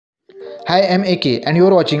Hi, I'm AK and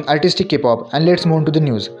you're watching Artistic K-pop, and let's move on to the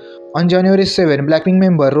news. On January 7, Blackpink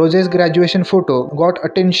member Rose's graduation photo got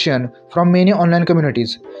attention from many online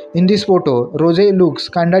communities. In this photo, Rose looks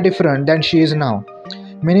kinda different than she is now.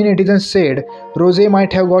 Many netizens said Rose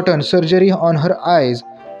might have gotten surgery on her eyes.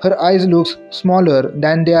 Her eyes looks smaller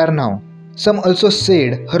than they are now. Some also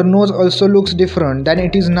said her nose also looks different than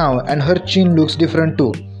it is now and her chin looks different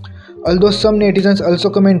too. Although some netizens also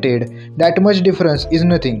commented that much difference is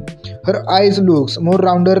nothing. Her eyes looks more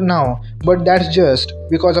rounder now, but that's just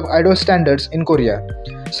because of idol standards in Korea.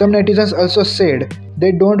 Some netizens also said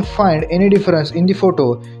they don't find any difference in the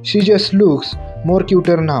photo, she just looks more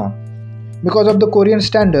cuter now. Because of the Korean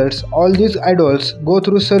standards, all these idols go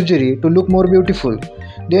through surgery to look more beautiful.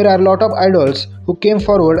 There are a lot of idols who came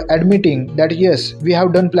forward admitting that yes, we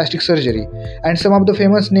have done plastic surgery. And some of the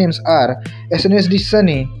famous names are SNSD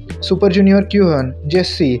Sunny, Super Junior Kyuhyun,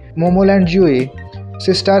 Jessie, Momoland Jui,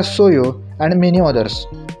 Sistar Soyo, and many others.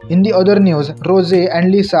 In the other news, Rose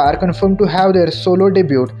and Lisa are confirmed to have their solo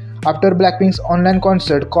debut after Blackpink's online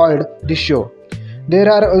concert called The Show. There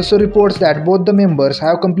are also reports that both the members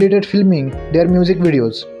have completed filming their music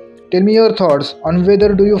videos. Tell me your thoughts on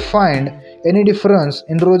whether do you find any difference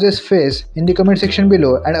in Rose's face in the comment section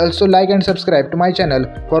below, and also like and subscribe to my channel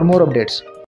for more updates.